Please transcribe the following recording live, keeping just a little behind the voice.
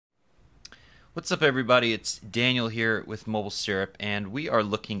What's up, everybody? It's Daniel here with Mobile Syrup, and we are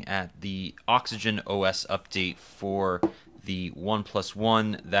looking at the OxygenOS update for the OnePlus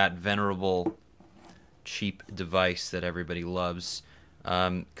One, that venerable, cheap device that everybody loves.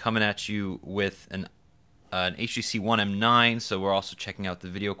 Coming at you with an HTC One M9, so we're also checking out the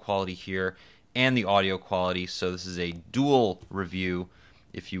video quality here and the audio quality, so this is a dual review,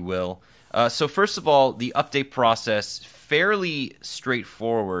 if you will. So first of all, the update process, fairly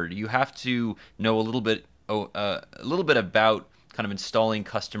straightforward. You have to know a little bit about kind of installing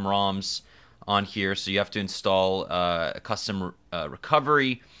custom ROMs on here. So you have to install a custom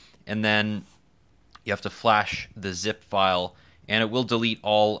recovery, and then you have to flash the zip file, and it will delete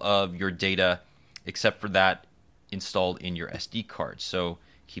all of your data except for that installed in your SD card. So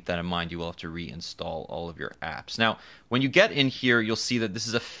keep that in mind. You will have to reinstall all of your apps. Now, when you get in here, you'll see that this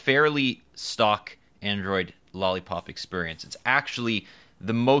is a fairly stock Android Lollipop experience. It's actually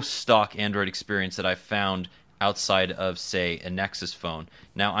the most stock Android experience that I've found outside of, say, a Nexus phone.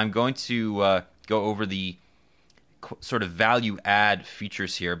 Now, I'm going to go over the sort of value add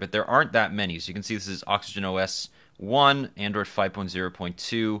features here, but there aren't that many. So you can see this is OxygenOS 1, Android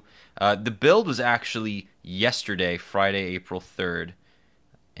 5.0.2. The build was actually yesterday, Friday, April 3rd.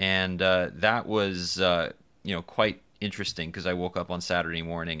 And that was, quite interesting because I woke up on Saturday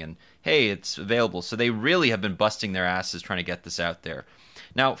morning and, hey, it's available. So they really have been busting their asses trying to get this out there.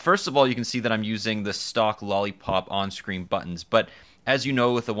 Now, first of all, you can see that I'm using the stock Lollipop on-screen buttons. But as you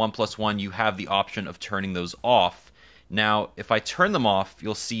know, with the OnePlus One, you have the option of turning those off. Now, if I turn them off,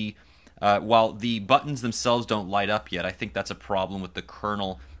 you'll see while the buttons themselves don't light up yet, I think that's a problem with the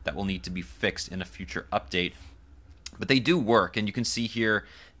kernel that will need to be fixed in a future update. But they do work, and you can see here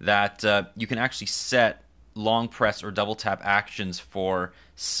that you can actually set long press or double tap actions for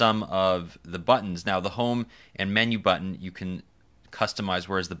some of the buttons. Now, the home and menu button you can customize,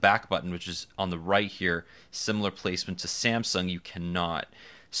 whereas the back button, which is on the right here, similar placement to Samsung, you cannot.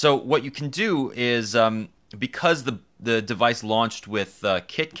 So what you can do is, because the device launched with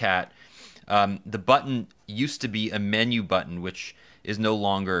KitKat, the button used to be a menu button, which is no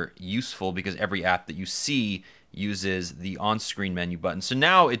longer useful because every app that you see uses the on-screen menu button. So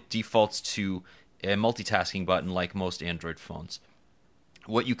now it defaults to a multitasking button like most Android phones.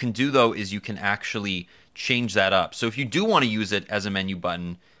 What you can do, though, is you can actually change that up. So if you do want to use it as a menu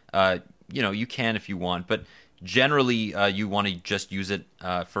button, you can if you want, but generally you want to just use it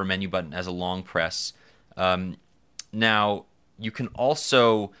for a menu button as a long press. Now, you can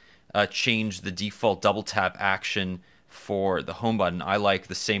also change the default double tap action for the home button. I like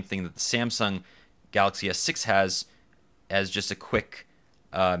the same thing that the Samsung Galaxy S6 has, as just a quick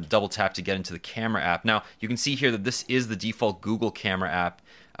double tap to get into the camera app. Now, you can see here that this is the default Google camera app.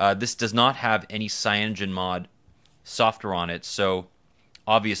 This does not have any CyanogenMod software on it, so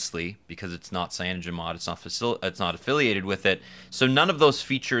obviously, because it's not CyanogenMod, it's not affiliated with it. So none of those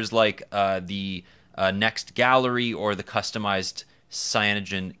features like the Next Gallery or the customized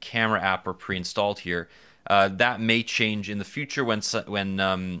Cyanogen camera app are pre-installed here. That may change in the future when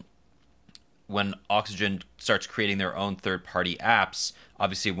Oxygen starts creating their own third-party apps.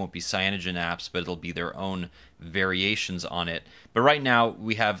 Obviously, it won't be Cyanogen apps, but it'll be their own variations on it. But right now,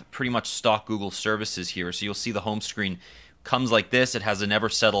 we have pretty much stock Google services here. So you'll see the home screen comes like this. It has a Never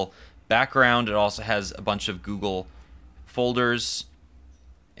Settle background. It also has a bunch of Google folders,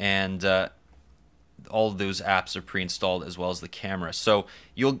 and all of those apps are pre-installed, as well as the camera. So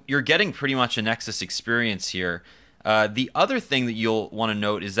you're getting pretty much a Nexus experience here. The other thing that you'll want to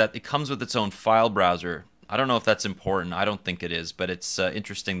note is that it comes with its own file browser. I don't know if that's important. I don't think it is, but it's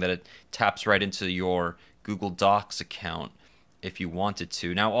interesting that it taps right into your Google Docs account if you wanted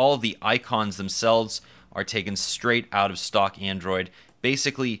to. Now, all of the icons themselves are taken straight out of stock Android.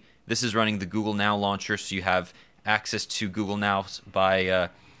 Basically, this is running the Google Now launcher, so you have access to Google Now by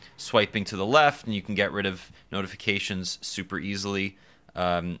swiping to the left, and you can get rid of notifications super easily,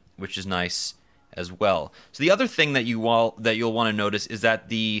 which is nice as well. So the other thing that you'll want to notice is that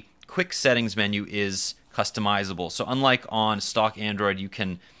the quick settings menu is customizable. So unlike on stock Android, you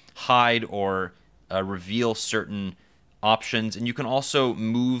can hide or reveal certain options, and you can also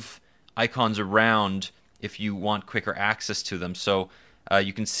move icons around if you want quicker access to them. So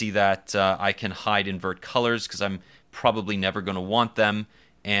you can see that I can hide invert colors because I'm probably never going to want them,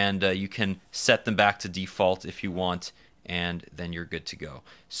 and you can set them back to default if you want, and then you're good to go.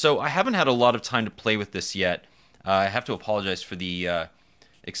 So I haven't had a lot of time to play with this yet. I have to apologize for the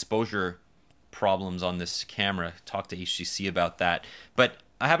exposure problems on this camera. Talk to HTC about that. But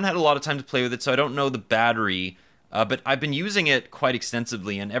I haven't had a lot of time to play with it, so I don't know the battery. But I've been using it quite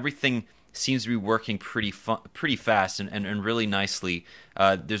extensively, and everything seems to be working pretty fast and really nicely.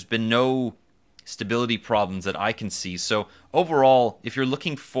 There's been no stability problems that I can see. So overall, if you're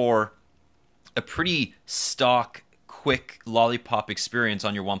looking for a pretty stock, quick lollipop experience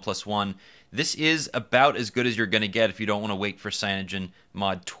on your OnePlus One, this is about as good as you're going to get if you don't want to wait for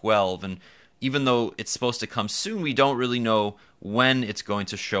CyanogenMod 12. And even though it's supposed to come soon, we don't really know when it's going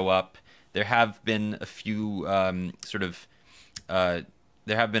to show up. There have been a few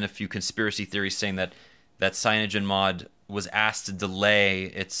there have been a few conspiracy theories saying that CyanogenMod was asked to delay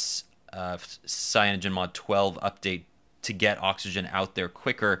its CyanogenMod 12 update to get Oxygen out there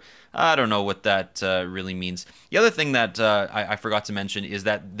quicker. I don't know what that really means. The other thing that I forgot to mention is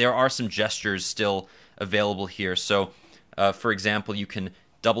that there are some gestures still available here. So, for example, you can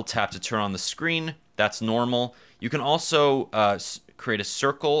double tap to turn on the screen. That's normal. You can also create a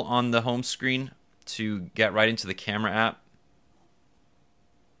circle on the home screen to get right into the camera app.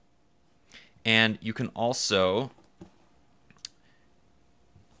 And you can also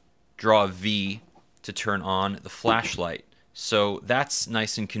draw a V to turn on the flashlight. So that's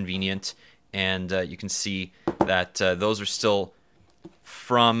nice and convenient, and you can see that those are still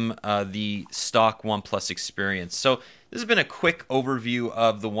from the stock OnePlus experience. So this has been a quick overview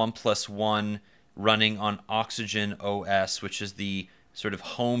of the OnePlus One running on OxygenOS, which is the sort of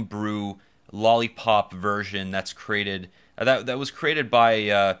homebrew lollipop version that's created that was created by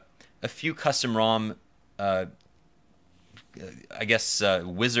a few custom ROM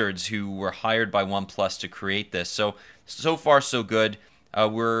wizards who were hired by OnePlus to create this. So far so good.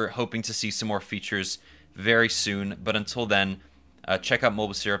 We're hoping to see some more features very soon, but until then, check out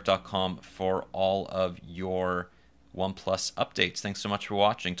mobilesyrup.com for all of your OnePlus updates. Thanks so much for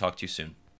watching. Talk to you soon.